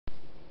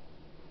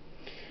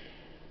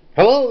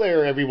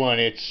there everyone,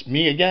 it's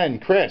me again,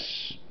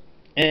 Chris,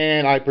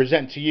 and I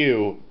present to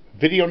you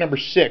video number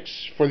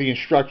 6 for the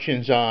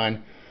instructions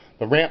on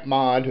the ramp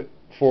mod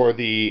for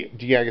the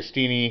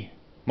DeAgostini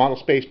Model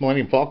Space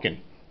Millennium Falcon.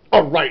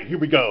 Alright, here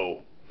we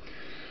go.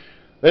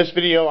 This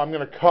video I'm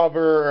going to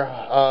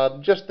cover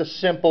just the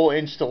simple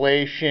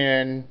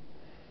installation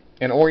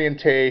and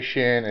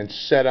orientation and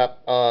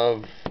setup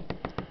of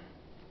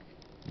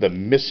the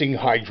missing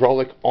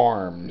hydraulic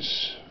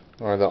arms,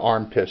 or the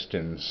arm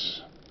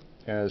pistons,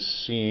 as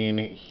seen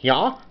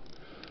here.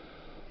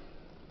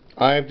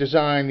 I've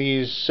designed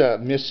these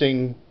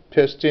missing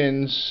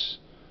pistons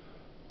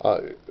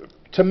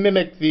to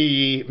mimic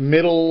the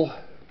middle,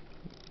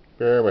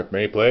 bear with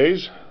me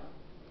please,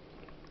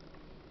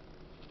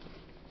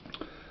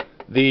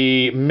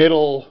 the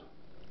middle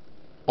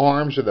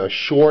arms of the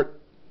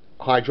short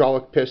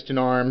hydraulic piston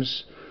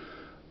arms.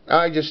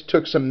 I just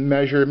took some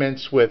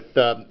measurements with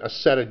a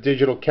set of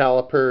digital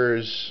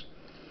calipers,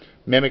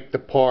 mimicked the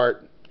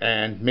part,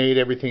 and made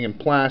everything in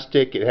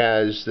plastic. It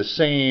has the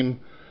same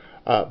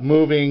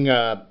moving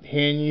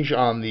hinge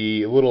on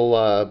the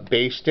little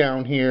base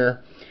down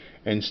here.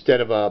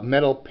 Instead of a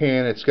metal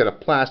pin, it's got a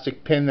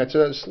plastic pin that's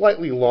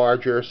slightly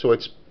larger, so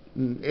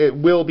it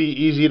will be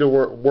easy to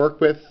work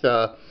with.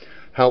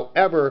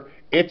 However,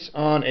 it's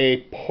on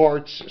a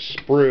parts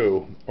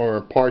sprue,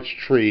 or parts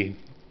tree,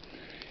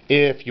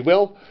 if you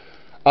will.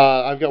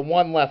 I've got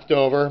one left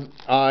over.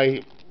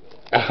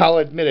 I'll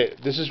admit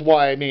it, this is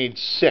why I made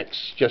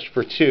 6 just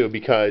for 2,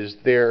 because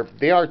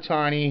they are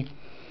tiny,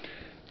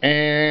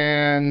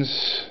 and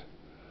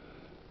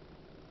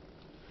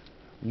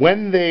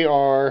when they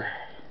are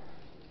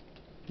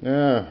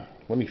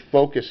let me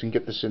focus and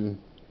get this in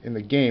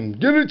the game.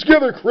 Get it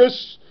together,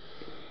 Chris.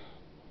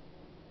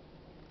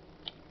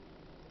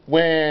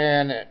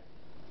 When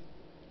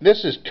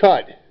this is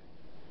cut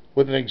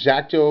with an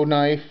X-Acto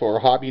knife or a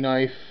hobby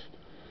knife,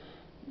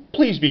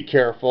 please be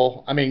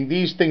careful. I mean,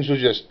 these things will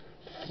just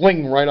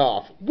fling right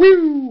off.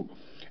 Woo!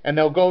 And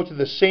they'll go to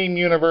the same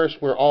universe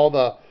where all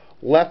the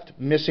left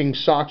missing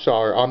socks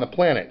are on the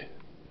planet.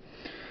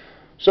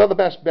 So the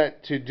best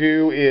bet to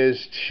do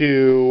is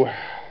to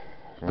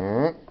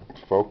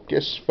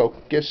focus,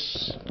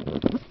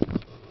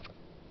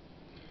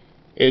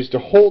 is to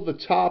hold the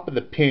top of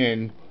the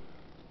pin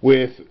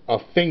with a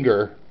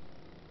finger,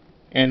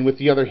 and with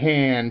the other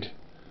hand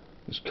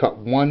just cut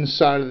one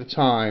side at a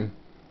time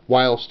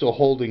while still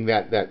holding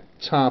that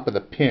top of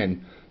the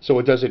pin, so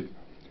it doesn't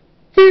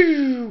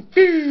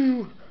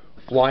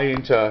fly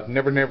into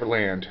Never Never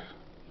Land.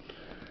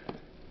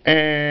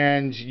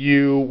 And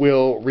you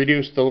will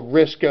reduce the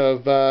risk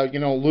of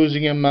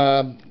losing him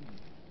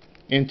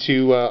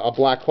into a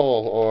black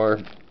hole or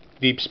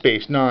Deep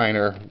Space Nine,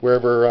 or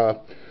wherever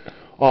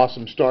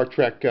awesome Star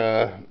Trek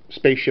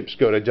spaceships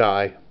go to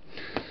die.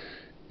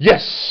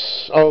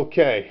 Yes!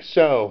 Okay,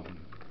 so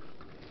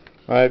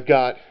I've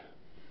got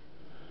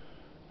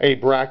a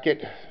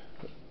bracket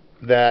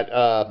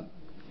that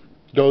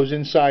goes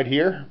inside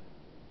here.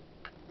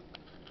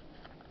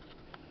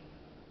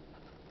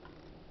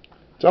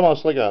 It's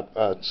almost like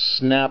a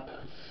snap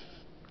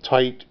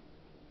tight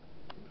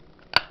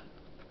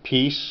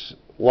piece,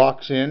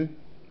 locks in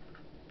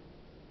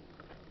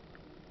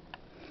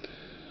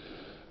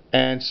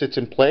and sits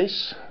in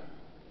place.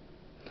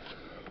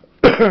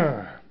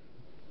 Pardon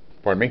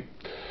me.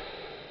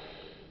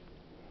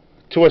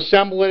 To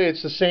assemble it,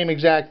 it's the same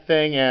exact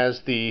thing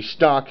as the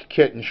stock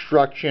kit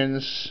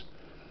instructions.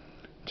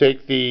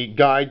 Take the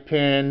guide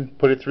pin,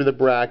 put it through the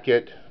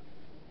bracket,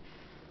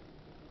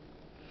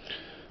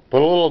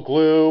 put a little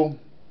glue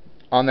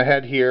on the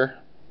head here.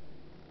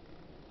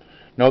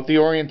 Note the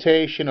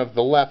orientation of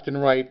the left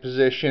and right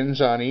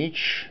positions on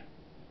each.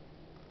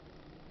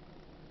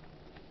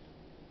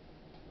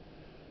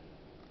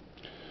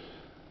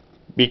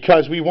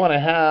 Because we want to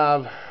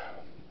have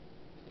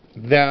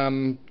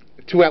them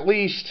to at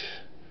least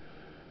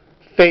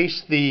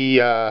face the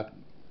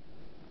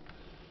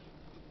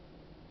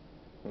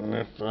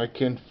if I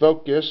can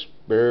focus,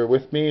 bear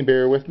with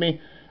me.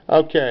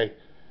 Okay,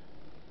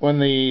 when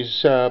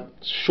these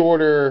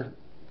shorter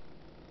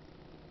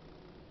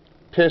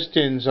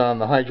pistons on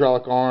the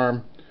hydraulic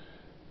arm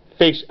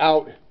face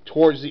out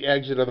towards the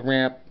exit of the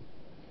ramp,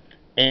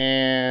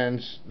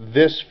 and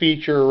this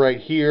feature right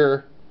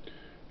here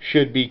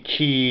should be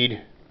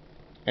keyed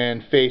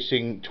and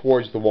facing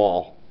towards the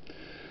wall,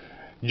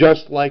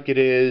 just like it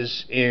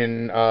is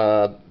in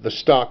the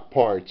stock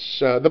parts.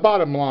 The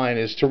bottom line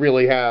is to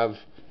really have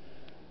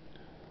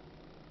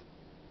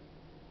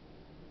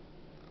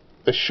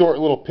the short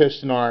little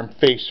piston arm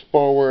face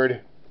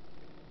forward,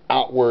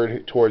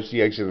 outward towards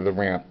the exit of the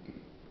ramp,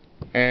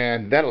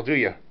 and that'll do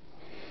you.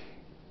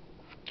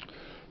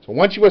 So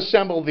once you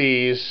assemble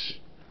these,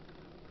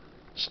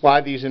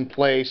 slide these in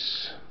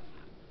place,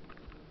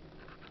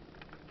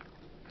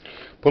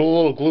 put a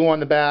little glue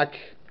on the back,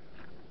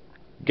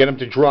 get them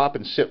to drop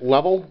and sit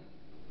level,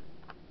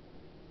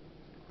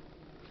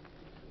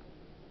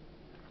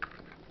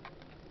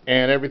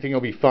 and everything will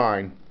be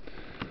fine.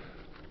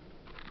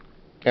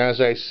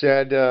 As I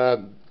said,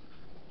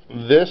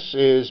 this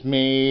is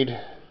made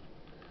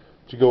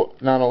to go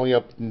not only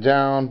up and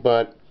down,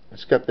 but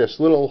it's got this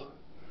little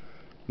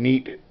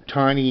neat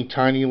tiny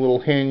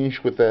little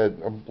hinge with a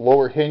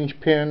lower hinge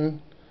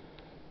pin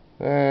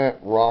that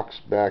rocks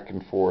back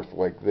and forth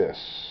like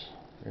this.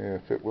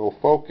 If it will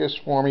focus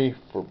for me,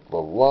 for the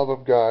love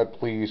of God,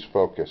 please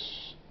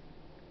focus.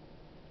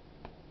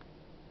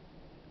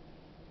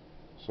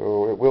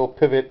 So it will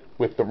pivot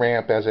with the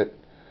ramp as it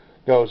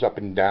goes up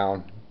and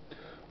down,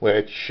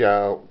 which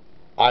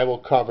I will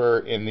cover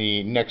in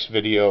the next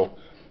video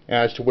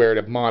as to where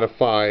to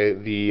modify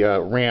the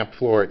ramp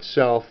floor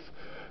itself,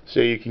 so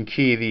you can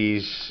key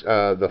these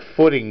the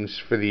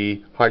footings for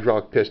the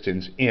hydraulic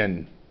pistons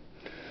in.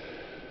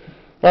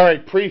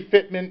 Alright,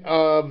 pre-fitment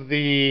of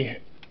the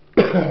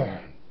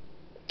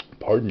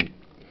pardon me,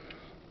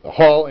 the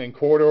hull and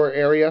corridor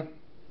area.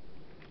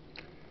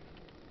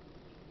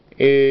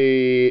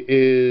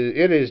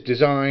 It is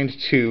designed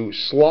to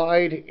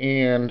slide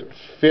and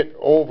fit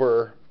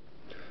over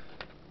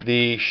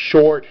the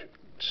short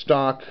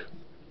stock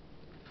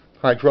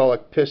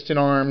hydraulic piston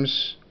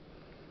arms,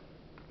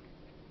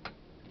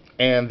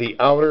 and the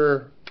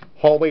outer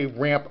hallway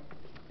ramp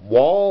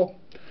wall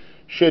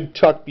should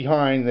tuck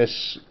behind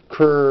this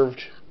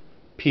curved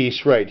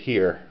piece right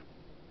here.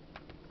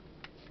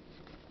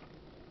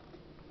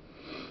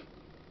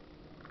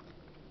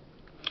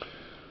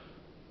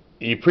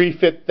 You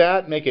pre-fit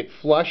that, make it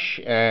flush,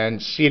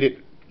 and seat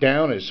it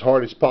down as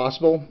hard as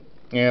possible.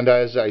 And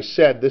as I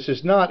said, this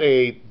is not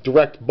a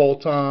direct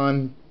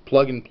bolt-on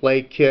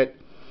plug-and-play kit,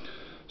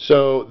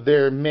 so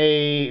there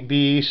may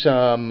be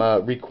some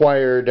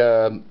required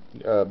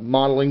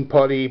modeling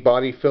putty,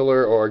 body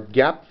filler, or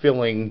gap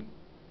filling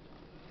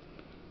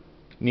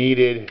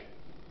needed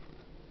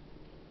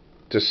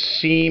to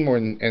seam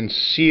and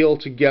seal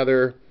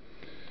together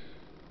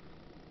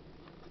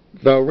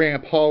the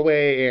ramp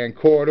hallway and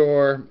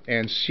corridor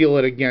and seal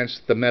it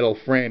against the metal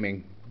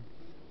framing,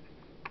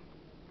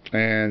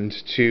 and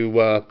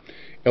to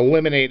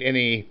eliminate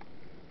any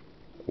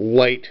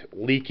light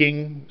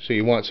leaking. So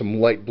you want some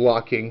light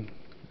blocking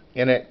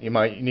in it. You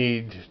might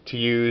need to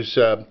use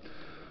a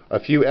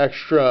few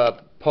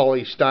extra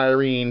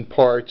polystyrene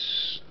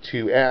parts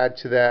to add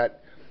to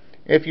that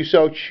if you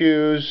so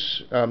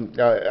choose.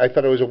 I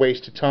thought it was a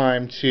waste of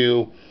time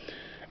to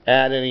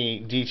add any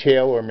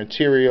detail or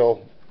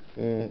material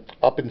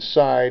up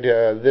inside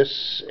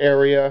this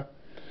area,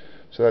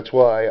 so that's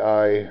why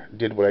I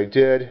did what I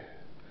did.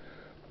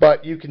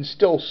 But you can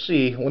still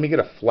see, let me get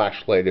a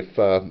flashlight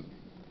if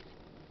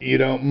you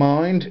don't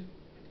mind.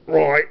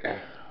 Right,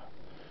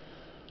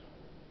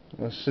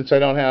 since I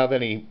don't have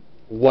any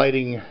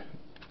lighting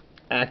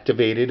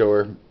activated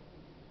or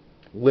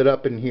lit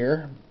up in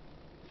here,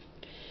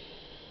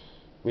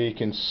 we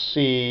can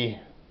see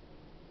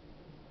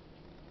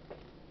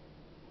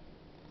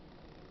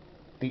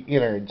the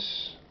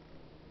innards.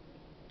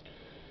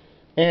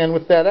 And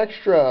with that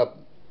extra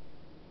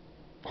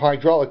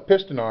hydraulic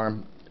piston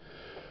arm,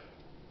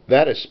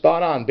 that is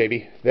spot on,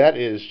 baby. That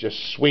is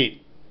just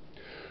sweet.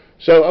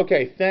 So,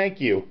 okay,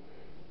 thank you.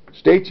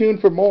 Stay tuned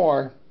for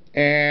more,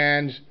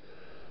 and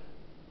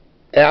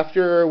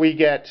after we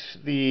get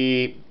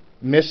the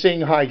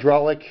missing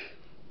hydraulic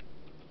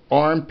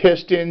arm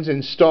pistons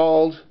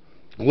installed,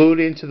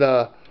 glued into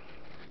the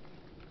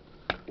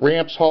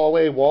ramp's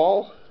hallway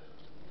wall,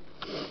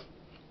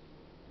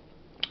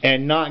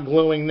 and not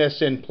gluing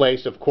this in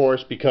place, of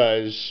course,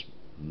 because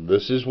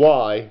this is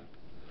why,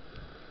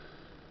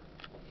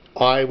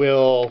 I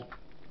will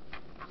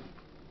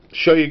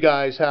show you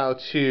guys how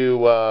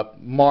to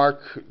mark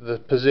the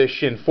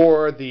position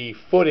for the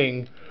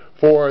footing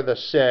for the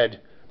said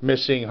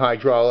missing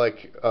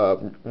hydraulic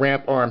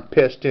ramp arm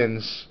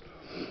pistons,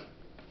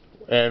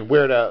 and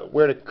where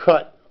to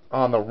cut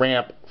on the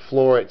ramp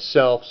floor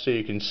itself so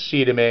you can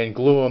seat them in,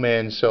 glue them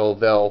in so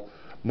they'll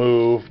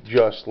move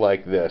just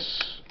like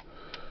this,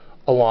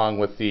 along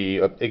with the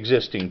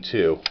existing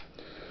two.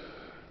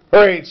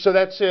 Alright, so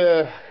that's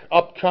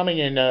upcoming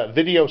in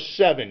video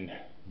 7.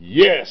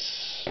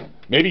 Yes!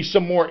 Maybe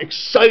some more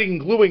exciting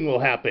gluing will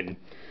happen.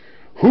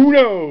 Who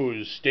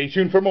knows? Stay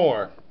tuned for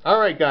more.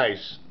 Alright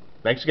guys,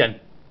 thanks again.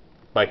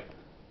 Bye.